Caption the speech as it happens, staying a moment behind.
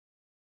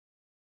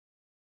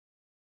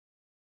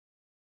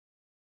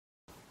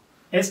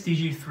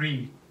SDG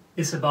 3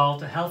 is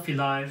about a healthy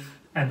life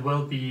and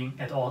well-being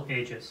at all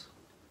ages.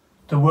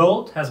 The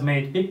world has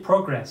made big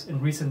progress in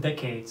recent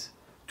decades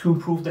to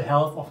improve the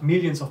health of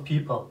millions of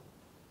people.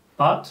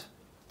 But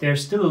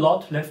there's still a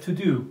lot left to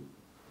do,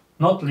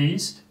 not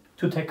least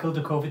to tackle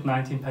the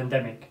COVID-19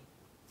 pandemic.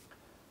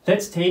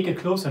 Let's take a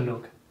closer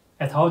look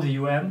at how the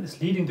UN is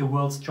leading the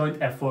world's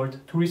joint effort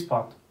to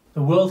respond.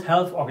 The World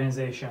Health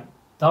Organization,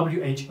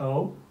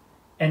 WHO,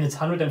 and its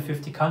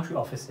 150 country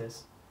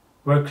offices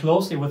work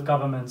closely with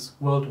governments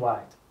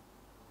worldwide.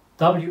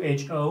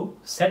 WHO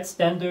sets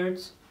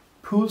standards,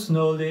 pools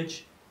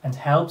knowledge, and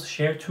helps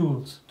share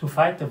tools to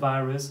fight the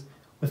virus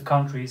with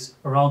countries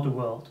around the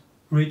world,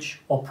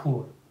 rich or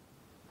poor.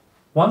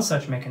 One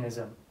such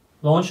mechanism,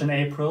 launched in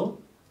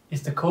April,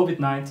 is the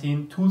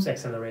COVID-19 Tools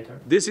Accelerator.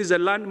 This is a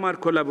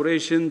landmark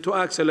collaboration to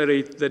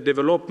accelerate the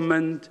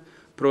development,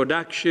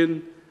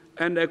 production,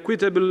 and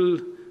equitable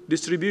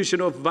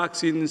distribution of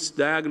vaccines,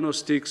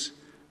 diagnostics,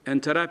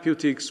 and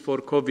therapeutics for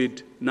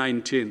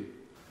COVID-19.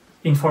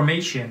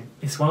 Information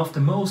is one of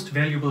the most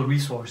valuable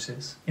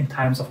resources in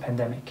times of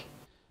pandemic.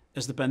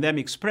 As the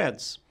pandemic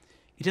spreads,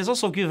 it has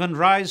also given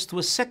rise to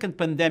a second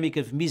pandemic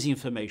of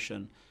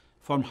misinformation,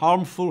 from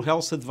harmful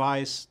health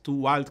advice to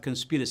wild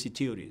conspiracy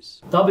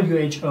theories.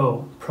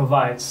 WHO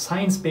provides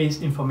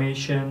science-based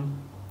information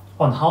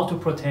on how to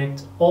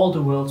protect all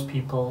the world's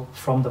people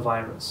from the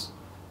virus.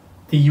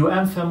 The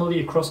UN family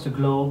across the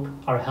globe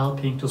are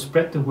helping to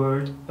spread the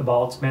word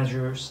about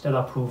measures that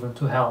are proven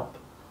to help,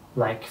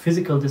 like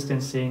physical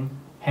distancing,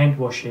 hand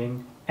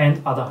washing, and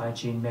other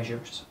hygiene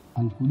measures.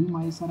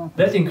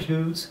 That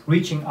includes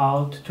reaching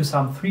out to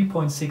some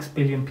 3.6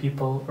 billion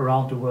people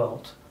around the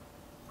world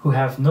who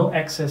have no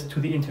access to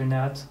the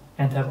internet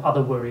and have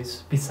other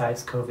worries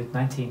besides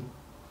COVID-19.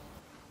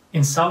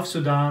 In South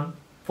Sudan,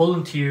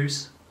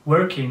 volunteers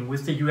working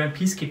with the UN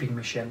peacekeeping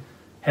mission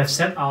have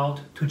set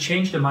out to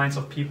change the minds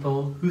of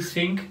people who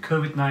think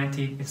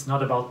COVID-19 is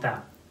not about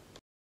them.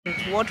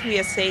 What we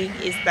are saying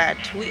is that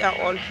we are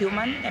all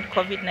human and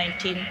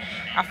COVID-19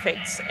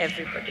 affects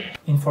everybody.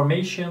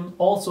 Information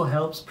also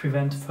helps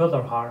prevent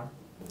further harm.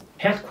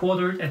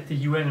 Headquartered at the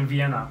UN in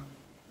Vienna,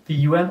 the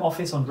UN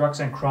Office on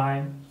Drugs and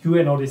Crime,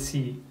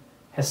 UNODC,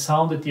 has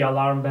sounded the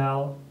alarm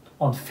bell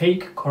on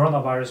fake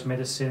coronavirus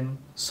medicine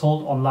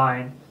sold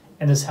online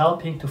and is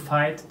helping to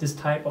fight this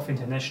type of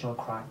international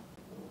crime.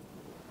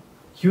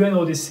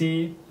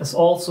 UNODC is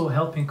also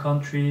helping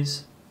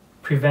countries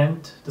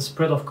prevent the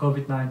spread of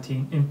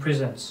COVID-19 in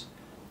prisons,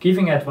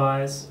 giving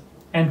advice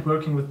and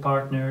working with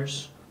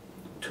partners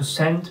to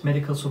send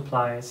medical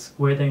supplies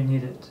where they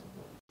need it.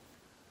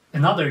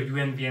 Another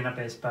UN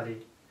Vienna-based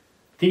body,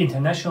 the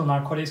International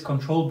Narcotics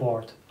Control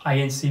Board,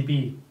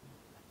 INCB,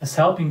 is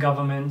helping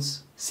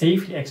governments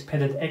safely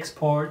expedite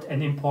export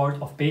and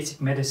import of basic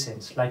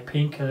medicines like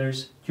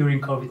painkillers during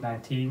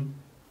COVID-19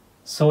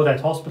 so that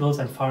hospitals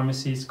and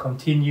pharmacies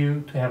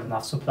continue to have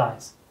enough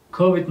supplies.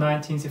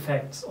 COVID-19's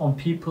effects on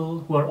people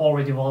who are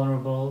already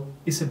vulnerable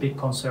is a big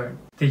concern.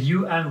 The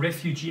UN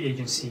Refugee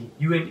Agency,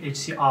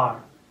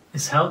 UNHCR,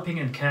 is helping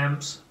in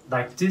camps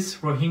like this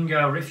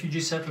Rohingya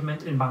refugee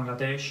settlement in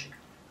Bangladesh,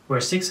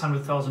 where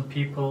 600,000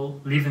 people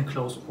live in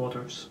close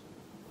quarters.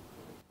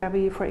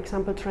 We, for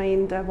example,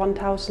 trained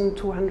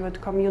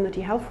 1,200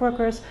 community health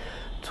workers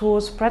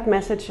to spread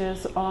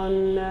messages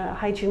on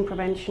hygiene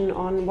prevention,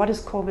 on what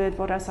is COVID,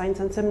 what are signs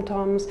and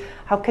symptoms,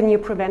 how can you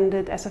prevent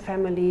it as a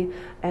family,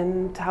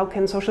 and how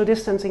can social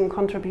distancing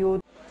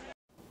contribute.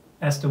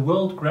 As the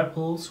world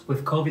grapples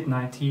with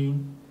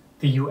COVID-19,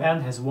 the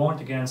UN has warned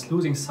against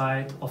losing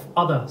sight of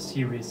other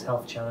serious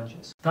health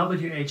challenges.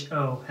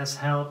 WHO has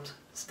helped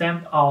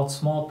stamp out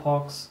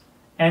smallpox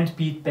and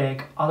beat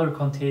back other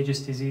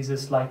contagious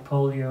diseases like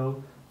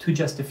polio to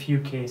just a few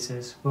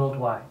cases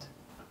worldwide.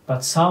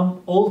 But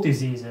some old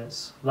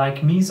diseases,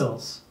 like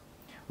measles,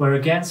 were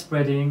again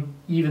spreading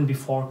even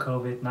before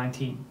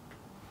COVID-19.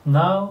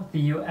 Now the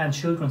UN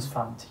Children's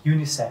Fund,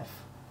 UNICEF,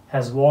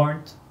 has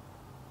warned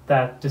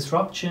that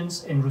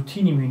disruptions in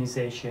routine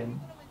immunization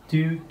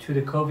due to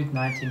the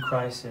COVID-19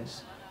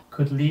 crisis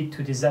could lead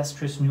to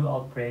disastrous new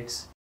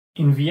outbreaks.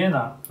 In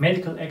Vienna,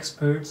 medical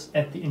experts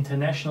at the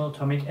International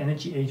Atomic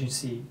Energy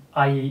Agency,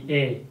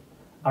 IAEA,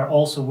 are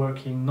also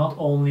working not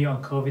only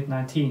on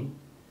COVID-19.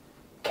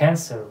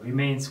 Cancer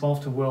remains one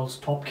of the world's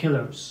top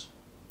killers,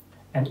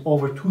 and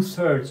over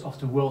 2/3 of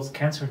the world's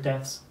cancer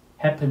deaths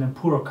happen in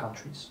poorer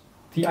countries.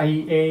 The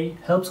IAEA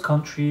helps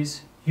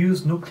countries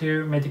use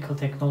nuclear medical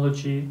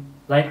technology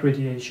like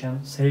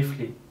radiation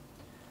safely.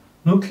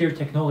 Nuclear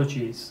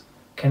technologies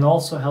can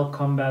also help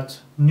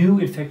combat new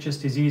infectious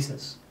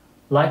diseases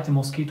like the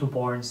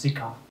mosquito-borne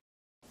Zika.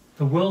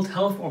 The World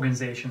Health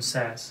Organization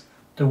says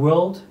the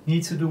world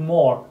needs to do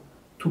more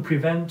to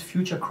prevent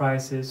future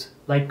crises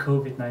like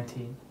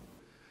COVID-19.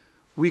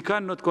 We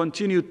cannot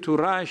continue to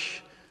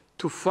rush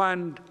to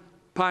fund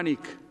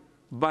panic,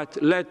 but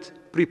let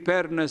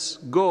preparedness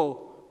go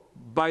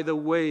by the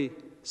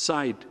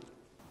wayside.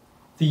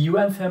 The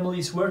UN family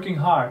is working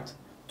hard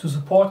to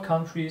support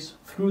countries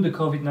through the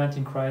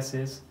COVID-19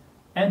 crisis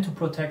and to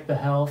protect the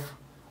health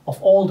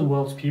of all the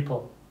world's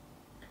people.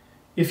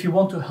 If you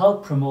want to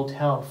help promote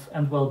health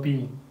and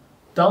well-being,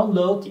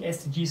 download the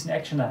SDGs in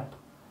Action app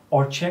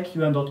or check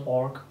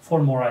UN.org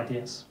for more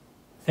ideas.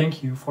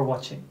 Thank you for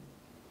watching.